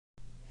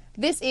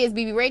This is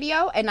BB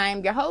Radio, and I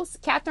am your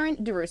host, Catherine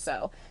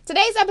DeRusso.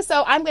 Today's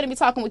episode, I'm going to be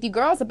talking with you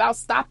girls about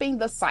stopping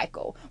the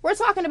cycle. We're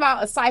talking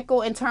about a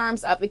cycle in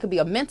terms of, it could be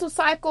a mental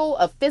cycle,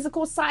 a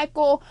physical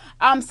cycle,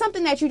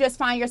 something that you just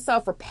find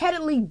yourself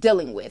repeatedly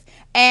dealing with.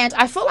 And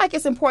I feel like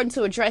it's important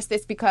to address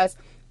this because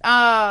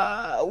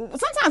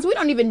sometimes we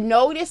don't even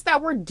notice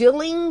that we're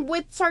dealing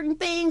with certain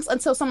things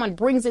until someone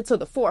brings it to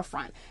the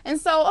forefront.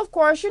 And so, of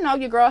course, your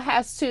girl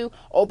has to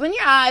open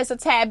your eyes a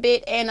tad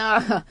bit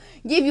and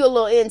give you a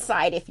little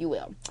insight, if you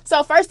will.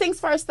 So first things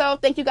first, though,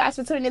 thank you guys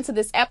for tuning into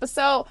this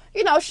episode.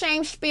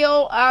 Shame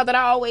spiel that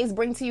I always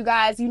bring to you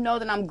guys. You know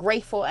that I'm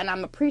grateful and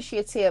I'm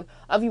appreciative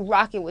of you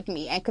rocking with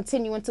me and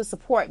continuing to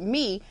support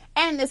me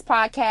and this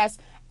podcast.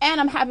 And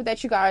I'm happy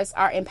that you guys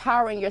are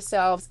empowering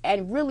yourselves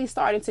and really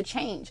starting to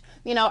change.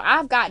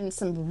 I've gotten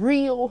some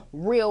real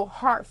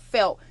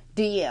heartfelt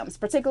DMs,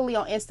 particularly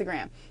on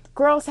Instagram.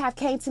 Girls have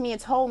came to me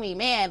and told me,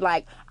 man,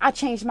 like, I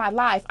changed my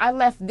life. I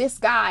left this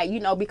guy,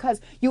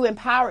 because you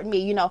empowered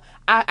me.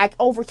 I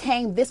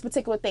overcame this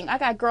particular thing. I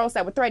got girls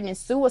that were threatening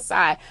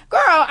suicide. Girl,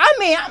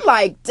 I'm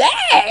like, dang,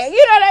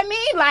 you know what I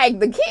mean? Like,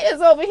 the kid is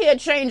over here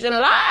changing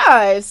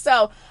lives.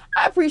 So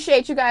I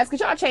appreciate you guys because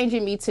y'all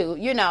changing me too,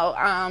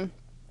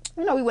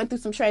 we went through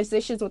some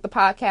transitions with the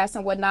podcast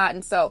and whatnot.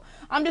 And so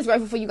I'm just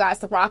grateful for you guys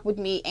to rock with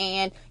me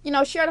and,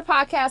 share the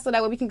podcast so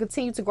that way we can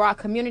continue to grow our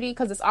community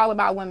because it's all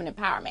about women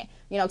empowerment.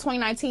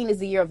 2019 is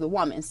the year of the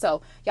woman.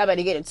 So y'all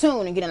better get in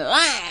tune and get in the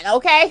line.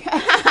 Okay.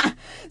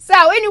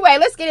 So anyway,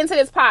 let's get into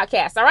this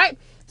podcast. All right.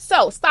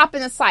 So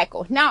stopping the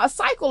cycle. Now, a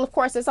cycle, of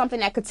course, is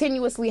something that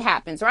continuously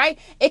happens, right?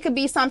 It could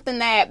be something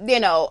that,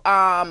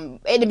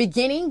 in the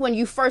beginning, when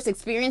you first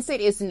experience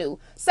it, it's new.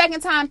 Second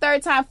time,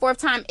 third time, fourth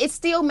time, it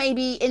still may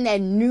be in that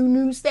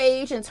new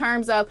stage in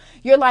terms of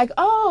you're like,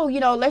 oh,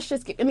 let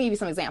me give you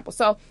some examples.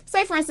 So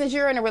say, for instance,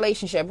 you're in a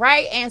relationship,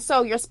 right? And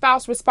so your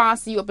spouse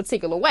responds to you a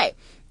particular way.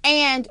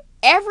 And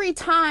every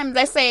time,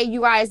 let's say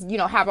you guys,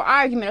 have an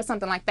argument or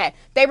something like that,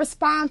 they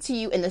respond to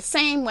you in the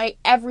same way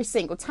every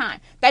single time.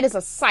 That is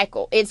a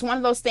cycle. It's one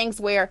of those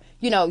things where,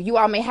 you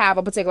all may have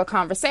a particular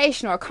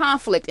conversation or a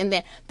conflict, and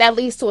then that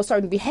leads to a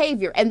certain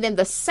behavior. And then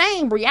the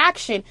same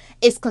reaction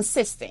is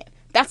consistent.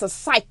 That's a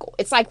cycle.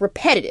 It's like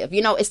repetitive.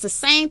 It's the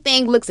same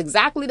thing, looks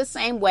exactly the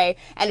same way,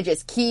 and it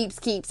just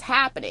keeps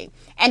happening.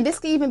 And this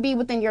can even be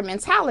within your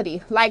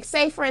mentality. Like,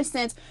 say, for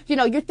instance,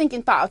 you're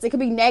thinking thoughts. It could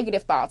be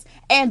negative thoughts.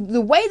 And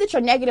the way that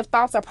your negative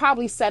thoughts are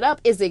probably set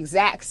up is the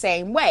exact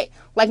same way.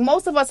 Like,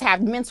 most of us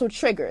have mental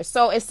triggers.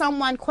 So if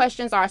someone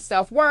questions our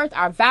self-worth,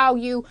 our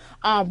value,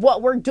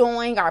 what we're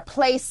doing, our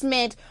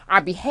placement,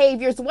 our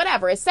behaviors,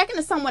 whatever, as second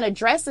as someone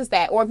addresses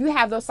that, or if you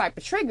have those type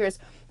of triggers,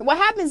 what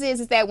happens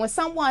is that when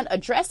someone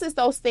addresses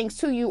those things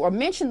to you or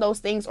mention those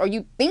things, or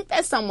you think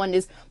that someone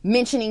is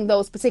mentioning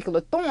those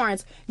particular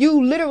thorns,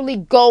 you literally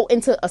go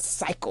into a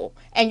cycle.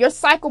 And your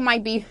cycle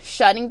might be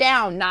shutting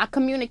down, not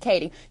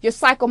communicating. Your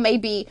cycle may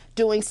be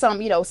doing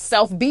some,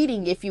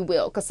 self-beating, if you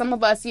will. Because some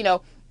of us,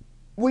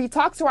 we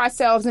talk to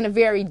ourselves in a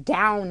very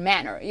down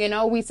manner.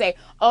 We say,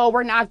 oh,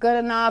 we're not good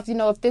enough.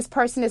 If this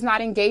person is not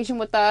engaging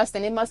with us,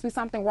 then it must be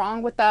something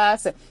wrong with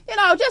us.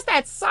 Just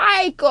that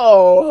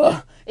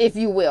cycle, if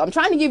you will. I'm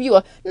trying to give you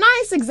a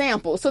nice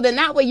example. So then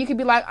that way you could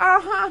be like,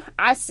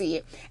 I see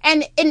it.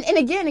 And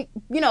again,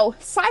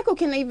 cycle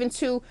can even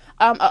to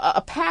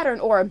a pattern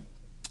or,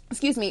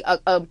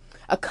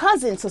 a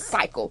cousin to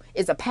cycle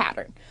is a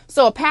pattern.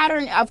 So a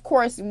pattern, of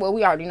course, well,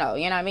 we already know,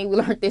 we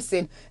learned this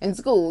in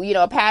school.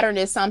 A pattern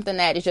is something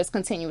that is just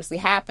continuously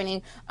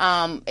happening.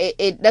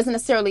 It doesn't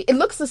necessarily, it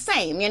looks the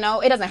same, it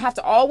doesn't have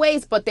to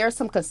always, but there's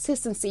some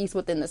consistencies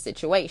within the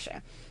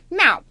situation.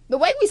 Now, the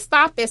way we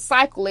stop this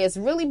cycle is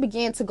really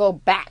begin to go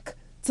back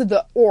to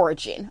the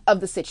origin of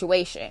the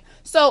situation.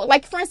 So,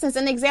 like, for instance,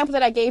 an example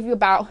that I gave you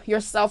about your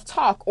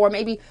self-talk or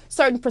maybe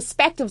certain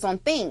perspectives on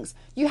things,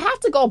 you have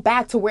to go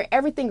back to where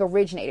everything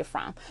originated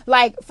from.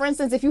 Like, for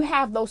instance, if you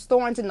have those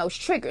thorns and those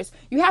triggers,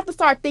 you have to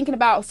start thinking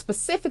about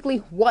specifically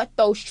what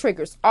those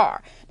triggers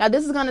are. Now,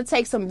 this is going to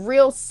take some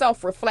real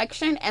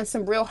self-reflection and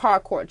some real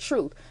hardcore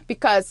truth,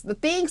 because the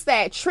things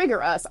that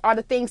trigger us are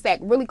the things that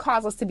really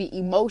cause us to be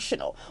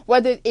emotional.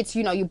 Whether it's,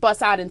 you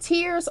bust out in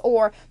tears,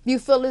 or you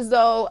feel as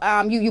though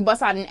you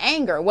bust out in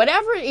anger,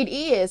 whatever it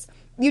is,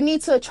 you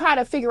need to try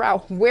to figure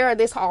out where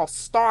this all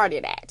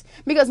started at,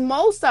 because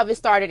most of it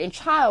started in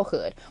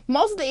childhood.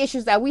 Most of the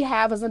issues that we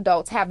have as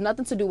adults have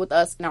nothing to do with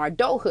us in our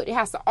adulthood. It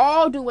has to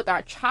all do with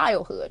our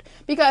childhood,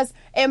 because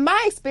in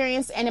my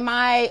experience and in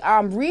my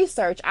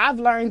research, I've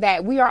learned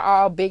that we are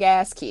all big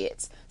ass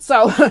kids.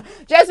 So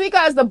just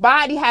because the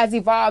body has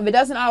evolved, it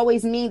doesn't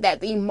always mean that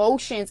the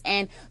emotions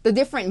and the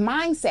different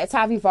mindsets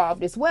have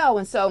evolved as well.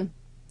 And so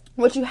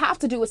what you have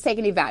to do is take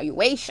an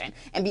evaluation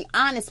and be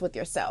honest with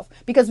yourself,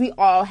 because we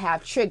all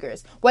have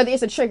triggers. Whether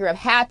it's a trigger of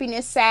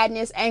happiness,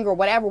 sadness, anger,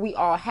 whatever, we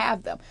all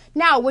have them.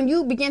 Now, when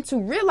you begin to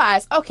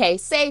realize, okay,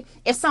 say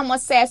if someone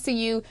says to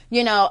you,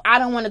 I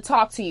don't want to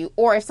talk to you,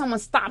 or if someone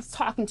stops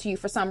talking to you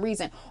for some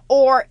reason,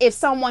 or if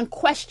someone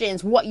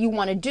questions what you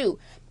want to do,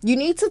 you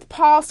need to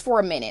pause for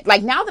a minute.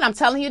 Like, now that I'm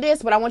telling you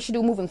this, what I want you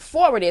to do moving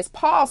forward is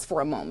pause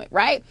for a moment,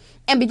 right?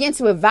 And begin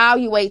to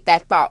evaluate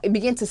that thought and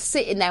begin to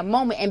sit in that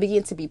moment and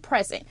begin to be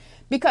present.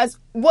 Because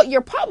what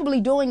you're probably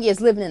doing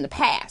is living in the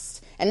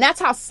past. And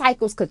that's how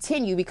cycles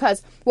continue,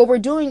 because what we're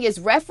doing is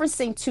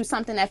referencing to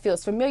something that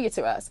feels familiar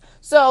to us.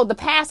 So the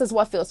past is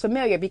what feels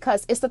familiar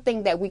because it's the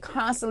thing that we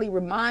constantly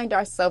remind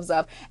ourselves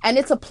of. And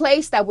it's a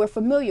place that we're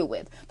familiar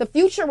with. The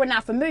future we're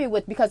not familiar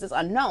with because it's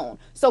unknown.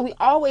 So we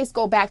always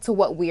go back to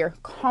what we're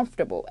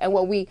comfortable and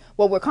what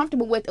we're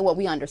comfortable with and what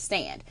we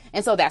understand.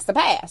 And so that's the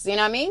past. You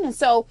know what I mean? And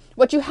so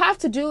what you have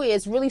to do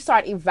is really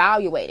start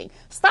evaluating.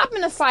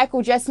 Stopping the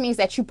cycle just means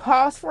that you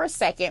pause for a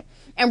second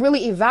and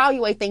really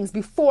evaluate things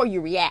before you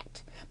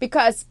react.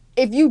 Because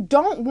if you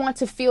don't want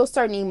to feel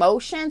certain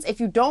emotions, if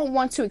you don't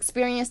want to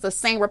experience the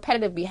same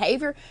repetitive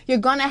behavior, you're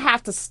going to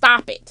have to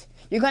stop it.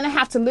 You're going to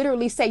have to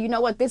literally say, you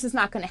know what, this is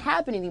not going to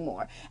happen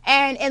anymore.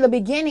 And in the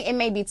beginning, it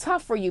may be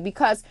tough for you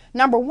because,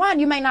 number one,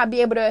 you may not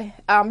be able to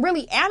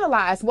really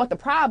analyze what the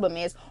problem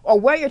is or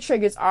where your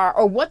triggers are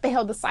or what the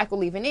hell the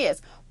cycle even is.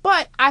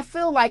 But I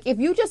feel like if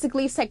you just at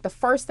least take the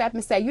first step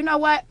and say, you know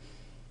what,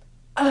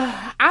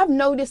 I've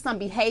noticed some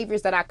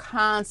behaviors that I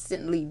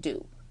constantly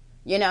do.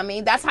 You know what I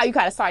mean? That's how you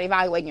got to start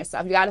evaluating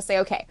yourself. You got to say,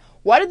 okay,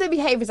 what are the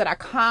behaviors that I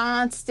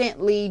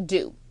constantly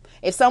do?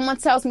 If someone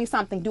tells me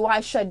something, do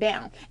I shut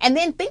down? And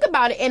then think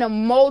about it in a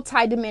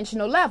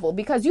multi-dimensional level,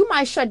 because you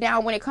might shut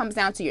down when it comes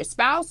down to your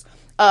spouse,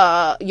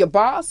 your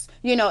boss,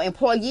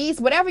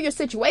 employees, whatever your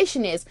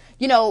situation is.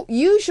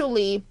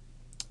 Usually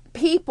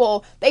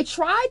people, they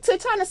try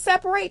to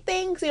separate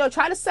things,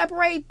 try to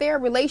separate their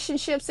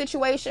relationship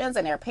situations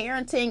and their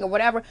parenting or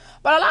whatever.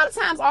 But a lot of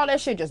times all that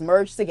shit just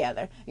merges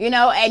together,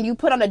 and you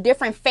put on a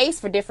different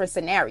face for different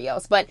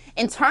scenarios. But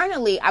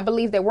internally, I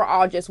believe that we're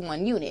all just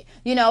one unit.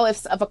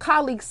 If a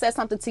colleague says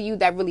something to you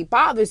that really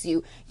bothers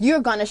you, you're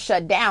going to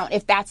shut down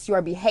if that's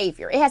your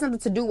behavior. It has nothing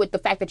to do with the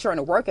fact that you're in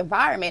a work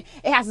environment.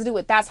 It has to do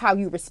with that's how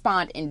you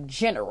respond in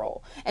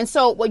general. And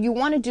so what you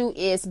want to do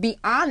is be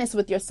honest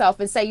with yourself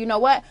and say, you know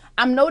what?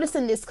 I'm noticing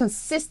this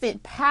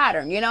consistent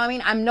pattern.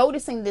 I'm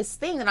noticing this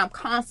thing that I'm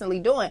constantly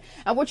doing.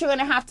 And what you're going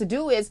to have to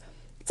do is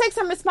take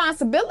some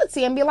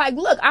responsibility and be like,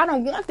 look, I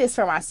don't want this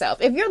for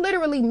myself. If you're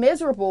literally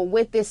miserable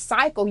with this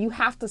cycle, you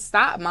have to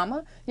stop,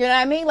 mama. You know what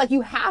I mean? Like,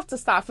 you have to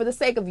stop for the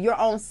sake of your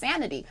own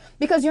sanity,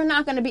 because you're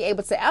not going to be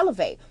able to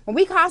elevate. When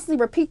we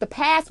constantly repeat the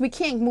past, we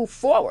can't move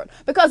forward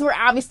because we're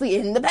obviously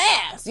in the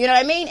past. You know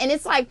what I mean? And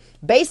it's like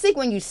basic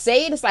when you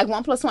say it, it's like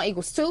 1 +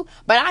 1 = 2.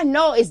 But I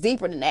know it's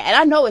deeper than that. And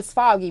I know it's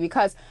foggy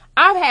because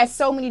I've had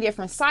so many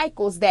different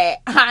cycles that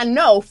I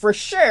know for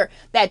sure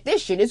that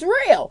this shit is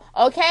real.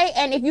 Okay.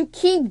 And if you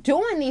keep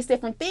doing these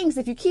different things,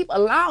 if you keep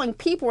allowing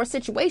people or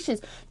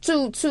situations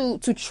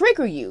to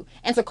trigger you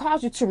and to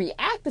cause you to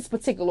react this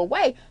particular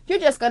way, you're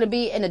just going to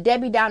be in a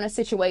Debbie Downer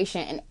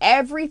situation, and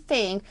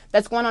everything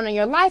that's going on in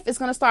your life is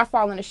going to start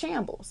falling to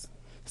shambles.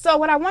 So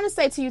what I want to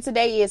say to you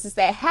today is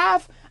that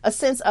have a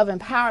sense of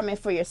empowerment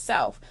for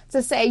yourself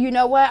to say, you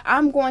know what,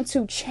 I'm going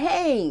to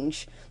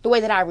change the way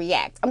that I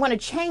react. I'm going to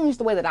change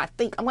the way that I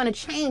think. I'm going to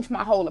change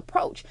my whole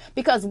approach,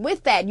 because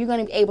with that, you're going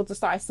to be able to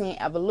start seeing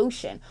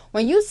evolution.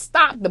 When you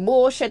stop the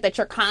bullshit that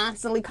you're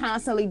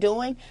constantly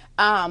doing,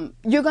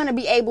 you're going to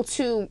be able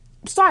to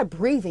start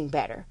breathing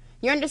better.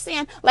 You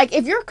understand? Like,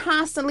 if you're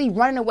constantly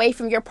running away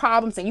from your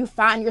problems and you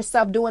find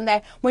yourself doing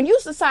that, when you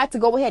decide to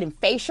go ahead and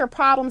face your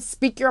problems,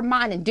 speak your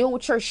mind, and deal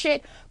with your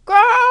shit, girl,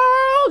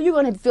 you're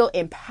going to feel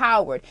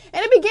empowered.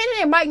 In the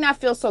beginning, it might not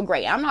feel so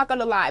great. I'm not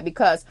going to lie,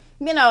 because,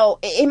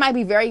 it might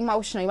be very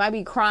emotional. You might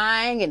be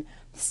crying and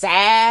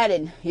sad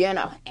and,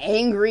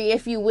 angry,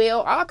 if you will,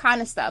 all kind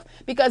of stuff.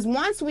 Because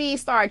once we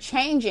start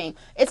changing,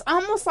 it's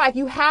almost like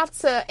you have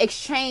to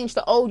exchange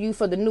the old you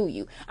for the new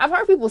you. I've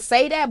heard people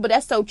say that, but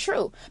that's so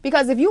true.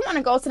 Because if you want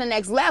to go to the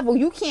next level,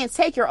 you can't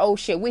take your old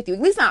shit with you.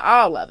 At least not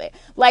all of it.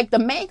 Like, the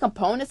main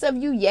components of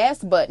you,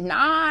 yes, but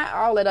not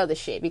all that other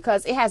shit,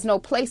 because it has no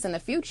place in the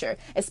future,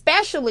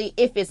 especially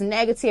if it's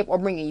negative or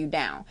bringing you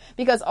down.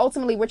 Because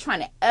ultimately, we're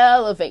trying to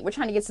elevate. We're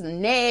trying to get to the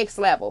next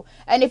level.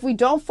 And if we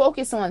don't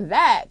focus on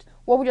that,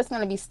 well, we're just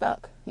going to be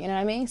stuck. You know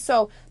what I mean?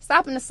 So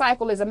stopping the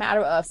cycle is a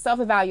matter of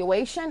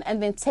self-evaluation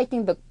and then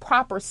taking the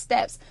proper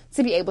steps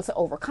to be able to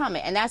overcome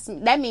it. And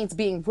that means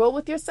being real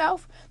with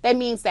yourself. That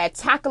means that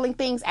tackling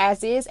things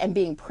as is and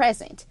being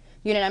present.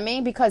 You know what I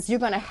mean? Because you're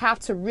going to have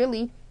to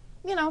really,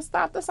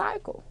 stop the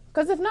cycle.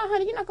 Because if not,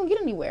 honey, you're not going to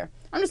get anywhere.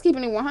 I'm just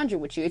keeping it 100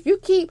 with you. If you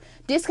keep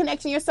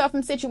disconnecting yourself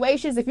from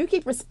situations, if you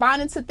keep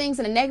responding to things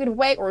in a negative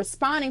way or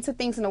responding to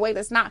things in a way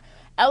that's not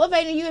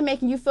elevating you and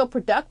making you feel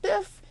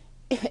productive,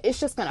 it's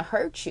just going to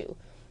hurt you.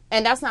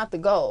 And that's not the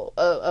goal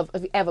of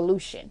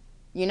evolution.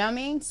 You know what I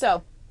mean?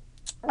 So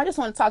I just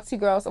want to talk to you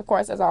girls, of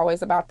course, as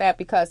always, about that,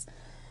 because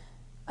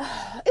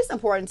it's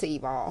important to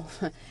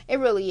evolve. It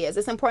really is.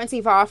 It's important to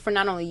evolve for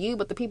not only you,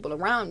 but the people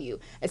around you,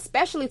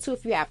 especially too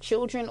if you have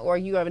children or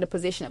you are in a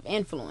position of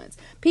influence.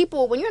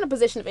 When you're in a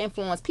position of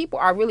influence, people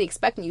are really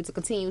expecting you to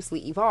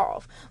continuously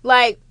evolve.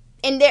 Like,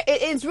 and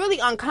it's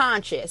really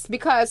unconscious,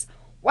 because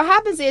what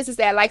happens is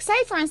that, like,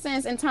 say for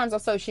instance, in terms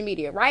of social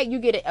media, right? You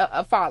get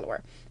a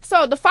follower.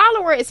 So the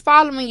follower is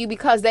following you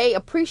because they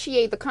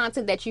appreciate the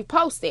content that you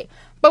posted.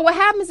 But what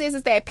happens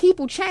is that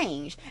people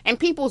change and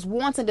people's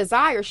wants and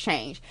desires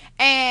change.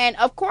 And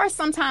of course,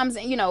 sometimes,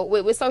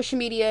 with social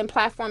media and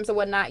platforms and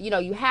whatnot,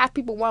 you have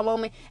people one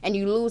moment and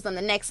you lose them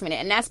the next minute.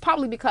 And that's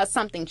probably because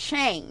something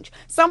changed.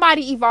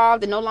 Somebody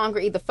evolved and no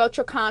longer either felt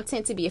your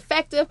content to be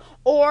effective,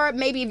 or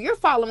maybe if you're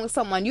following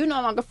someone, you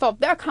no longer felt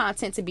their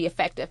content to be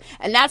effective.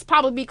 And that's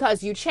probably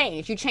because you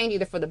changed. You changed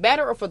either for the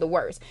better or for the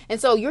worse. And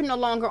so you're no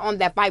longer on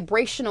that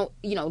vibrational,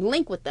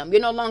 link with them.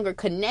 You're no longer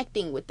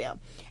connecting with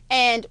them.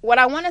 And what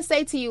I want to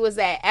say to you is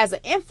that as an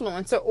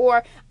influencer,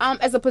 or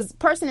as a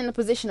person in a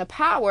position of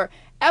power,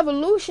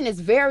 evolution is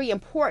very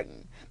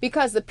important,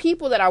 because the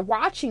people that are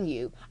watching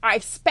you are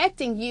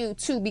expecting you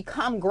to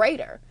become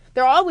greater.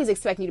 They're always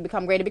expecting you to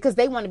become greater because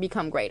they want to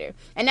become greater.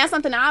 And that's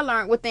something I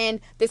learned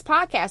within this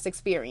podcast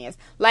experience.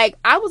 Like,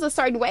 I was a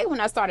certain way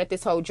when I started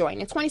this whole joint.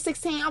 In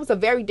 2016, I was a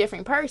very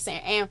different person.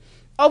 And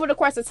over the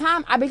course of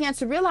time, I began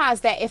to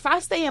realize that if I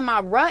stay in my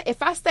rut,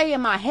 if I stay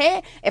in my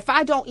head, if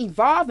I don't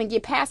evolve and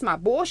get past my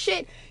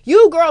bullshit,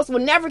 you girls will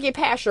never get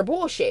past your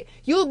bullshit.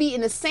 You'll be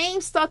in the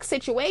same stuck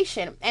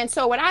situation. And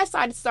so what I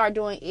decided to start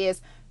doing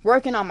is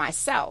working on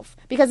myself,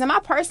 because in my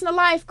personal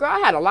life, girl, I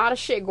had a lot of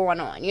shit going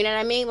on. You know what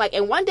I mean? Like,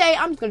 and one day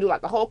I'm just gonna do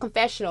like a whole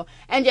confessional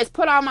and just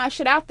put all my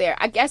shit out there.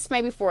 I guess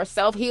maybe for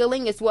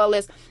self-healing, as well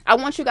as I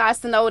want you guys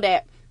to know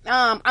that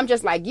I'm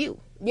just like you.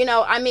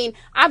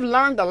 I've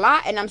learned a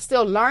lot and I'm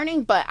still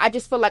learning, but I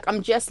just feel like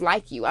I'm just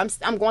like you. I'm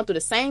going through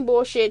the same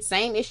bullshit,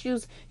 same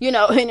issues, and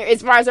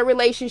as far as a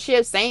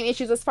relationship, same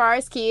issues as far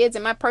as kids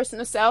and my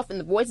personal self and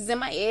the voices in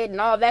my head and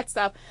all that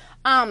stuff.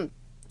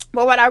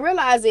 But what I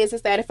realize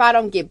is that if I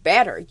don't get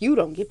better, you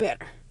don't get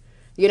better.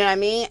 You know what I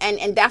mean?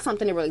 And that's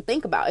something to really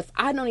think about. If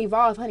I don't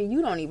evolve, honey,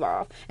 you don't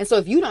evolve. And so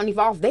if you don't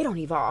evolve, they don't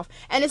evolve.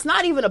 And it's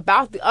not even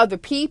about the other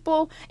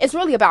people. It's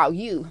really about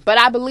you. But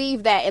I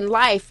believe that in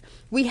life,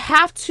 we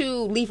have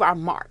to leave our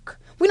mark.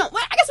 I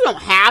guess we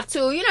don't have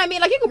to. You know what I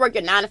mean? Like, you can work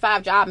your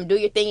 9-to-5 job and do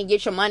your thing and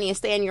get your money and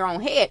stay in your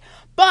own head.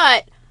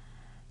 But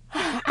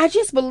I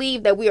just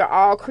believe that we are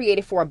all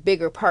created for a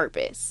bigger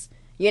purpose.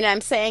 You know what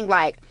I'm saying?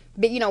 Like,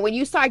 when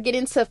you start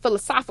getting into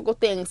philosophical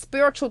things,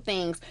 spiritual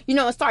things,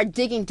 and start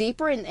digging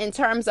deeper in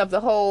terms of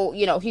the whole,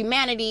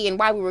 humanity and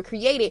why we were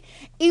created,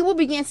 it will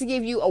begin to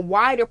give you a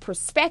wider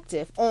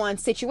perspective on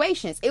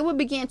situations. It will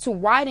begin to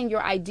widen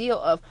your idea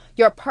of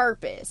your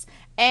purpose.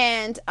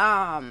 And,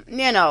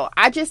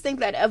 I just think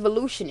that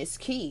evolution is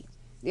key.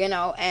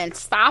 And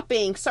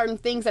stopping certain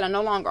things that are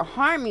no longer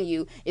harming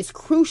you is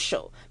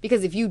crucial,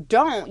 because if you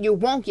don't, you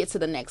won't get to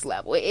the next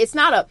level. It's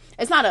not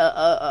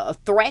a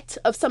threat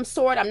of some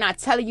sort. I'm not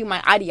telling you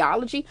my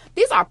ideology.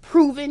 These are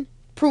proven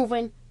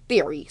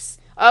theories.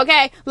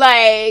 Okay?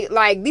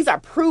 Like these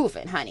are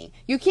proven, honey.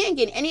 You can't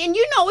get any, and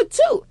you know it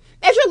too.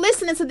 As you're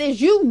listening to this,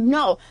 you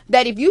know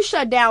that if you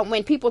shut down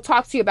when people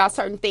talk to you about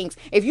certain things,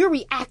 if you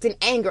react in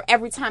anger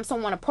every time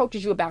someone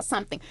approaches you about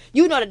something,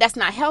 you know that that's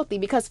not healthy,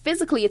 because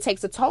physically it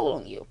takes a toll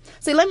on you.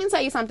 See, let me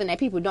tell you something that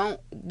people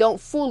don't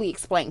fully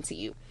explain to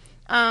you.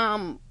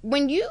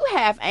 When you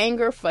have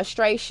anger,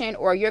 frustration,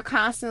 or you're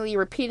constantly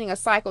repeating a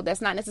cycle that's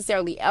not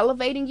necessarily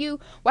elevating you,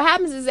 what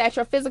happens is that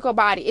your physical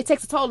body, it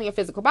takes a toll on your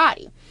physical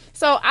body.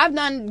 So I've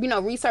done,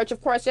 research,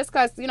 of course, just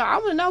because, I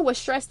want to know what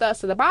stress does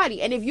to the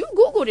body. And if you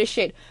Google this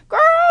shit, girl,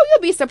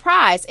 you'll be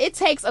surprised. It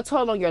takes a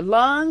toll on your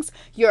lungs,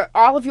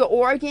 all of your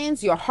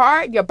organs, your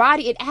heart, your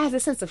body. It adds a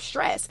sense of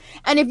stress.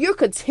 And if you're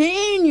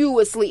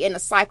continuously in a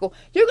cycle,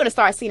 you're going to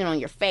start seeing it on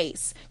your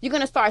face. You're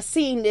going to start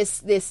seeing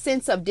this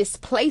sense of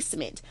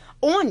displacement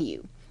on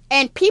you.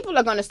 And people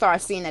are going to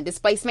start seeing that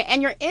displacement,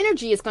 and your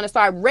energy is going to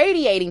start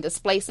radiating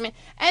displacement.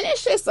 And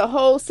it's just a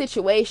whole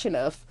situation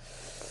of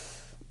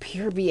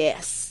pure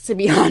BS, to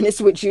be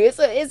honest with you. It's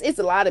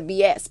a lot of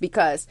BS,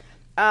 because,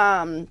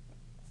 when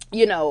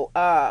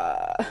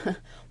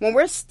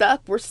we're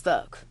stuck, we're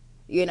stuck.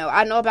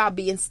 I know about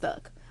being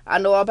stuck. I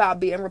know about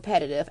being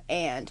repetitive.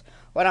 And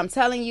what I'm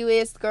telling you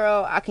is,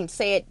 girl, I can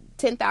say it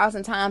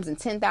 10,000 times in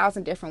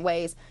 10,000 different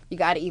ways. You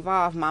got to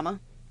evolve,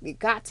 mama. You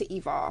got to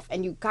evolve,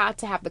 and you got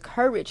to have the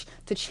courage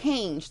to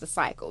change the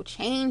cycle,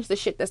 change the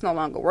shit that's no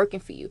longer working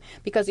for you,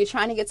 because you're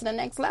trying to get to the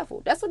next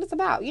level. That's what it's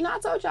about. I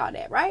told y'all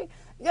that, right?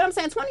 You know what I'm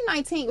saying?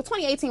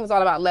 2018 was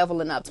all about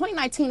leveling up.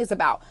 2019 is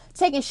about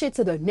taking shit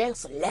to the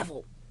next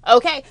level.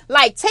 Okay?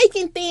 Like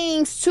taking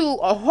things to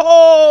a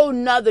whole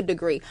nother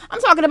degree. I'm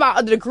talking about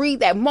a degree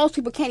that most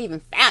people can't even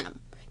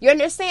fathom. You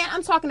understand?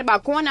 I'm talking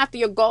about going after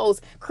your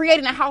goals,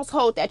 creating a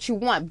household that you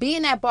want,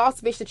 being that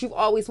boss bitch that you've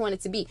always wanted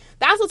to be.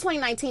 That's what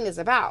 2019 is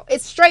about.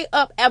 It's straight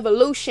up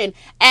evolution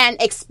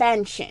and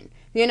expansion,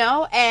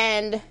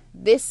 and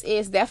this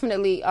is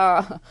definitely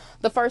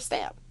the first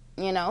step,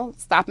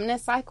 stopping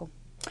that cycle.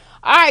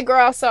 All right,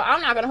 girl. So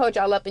I'm not going to hold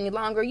y'all up any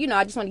longer.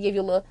 I just want to give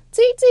you a little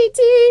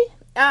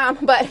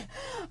TTT. But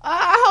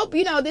I hope,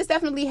 this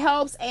definitely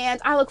helps.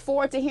 And I look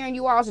forward to hearing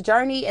you all's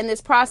journey in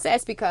this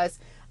process, because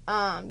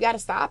You got to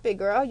stop it,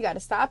 girl. You got to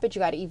stop it. You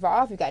got to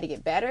evolve. You got to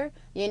get better,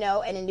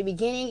 and in the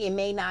beginning, it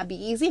may not be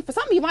easy. For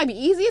some of you, it might be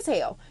easy as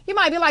hell. You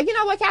might be like, you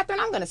know what, Catherine,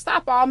 I'm going to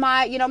stop all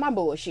my, my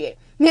bullshit.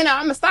 I'm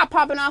going to stop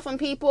popping off on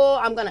people.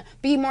 I'm going to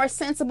be more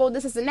sensible,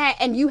 this and that.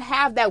 And you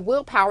have that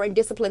willpower and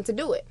discipline to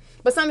do it.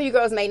 But some of you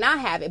girls may not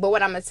have it. But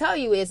what I'm going to tell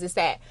you is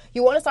that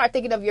you want to start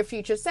thinking of your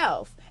future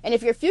self. And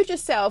if your future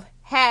self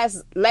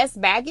has less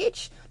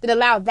baggage, then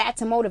allow that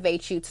to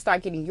motivate you to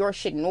start getting your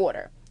shit in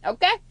order.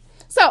 Okay?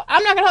 So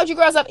I'm not going to hold you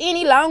girls up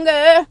any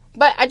longer,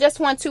 but I just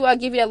want to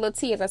give you a little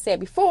tea, as I said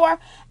before.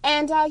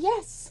 And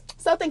yes,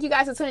 so thank you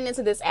guys for tuning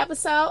into this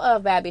episode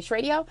of Bad Bitch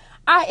Radio.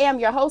 I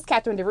am your host,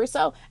 Catherine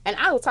DeRusso, and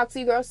I will talk to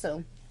you girls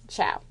soon.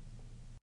 Ciao.